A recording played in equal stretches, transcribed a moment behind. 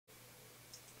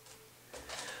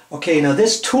Okay, now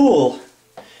this tool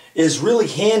is really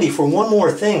handy for one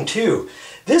more thing too.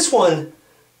 This one,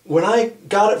 when I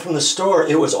got it from the store,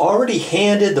 it was already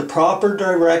handed the proper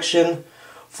direction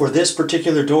for this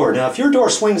particular door. Now if your door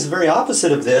swings the very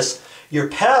opposite of this, your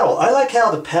paddle, I like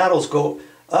how the paddles go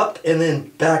up and then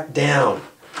back down.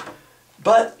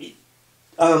 But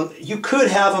you could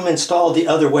have them installed the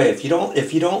other way if you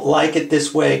don't like it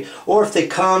this way, or if they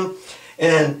come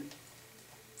and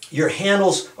your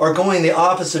handles are going the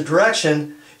opposite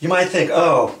direction, you might think,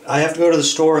 oh, I have to go to the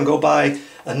store and go buy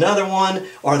another one.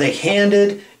 Are they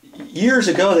handed? Years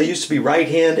ago they used to be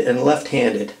right-handed and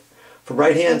left-handed. For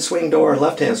right-hand swing door and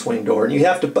left-hand swing door, and you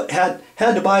had to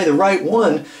buy the right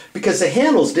one because the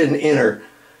handles didn't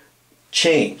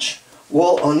interchange.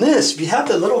 Well, on this, if you have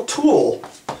the little tool,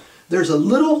 there's a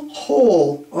little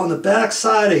hole on the back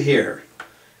side of here.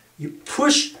 You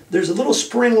push, there's a little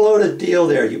spring-loaded deal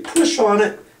there. You push on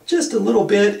it just a little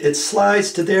bit, it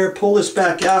slides to there, pull this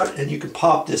back out, and you can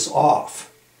pop this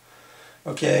off.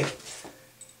 Okay?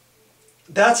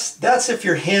 That's if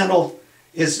your handle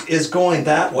is going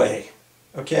that way.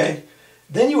 Okay?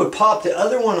 Then you would pop the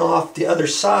other one off the other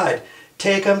side.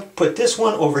 Take them, put this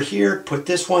one over here, put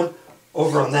this one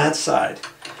over on that side.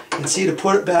 And see, to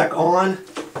put it back on,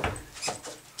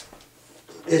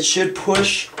 it should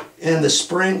push, and the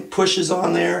spring pushes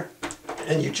on there,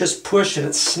 and you just push and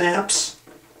it snaps,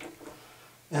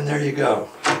 and there you go.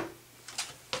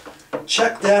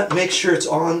 Check that, make sure it's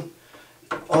on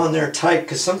there tight,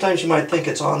 because sometimes you might think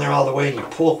it's on there all the way and you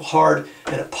pull hard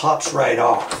and it pops right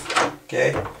off.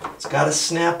 Okay, it's got to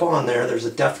snap on there. There's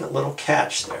a definite little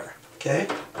catch there. Okay,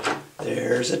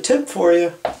 there's a tip for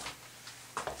you.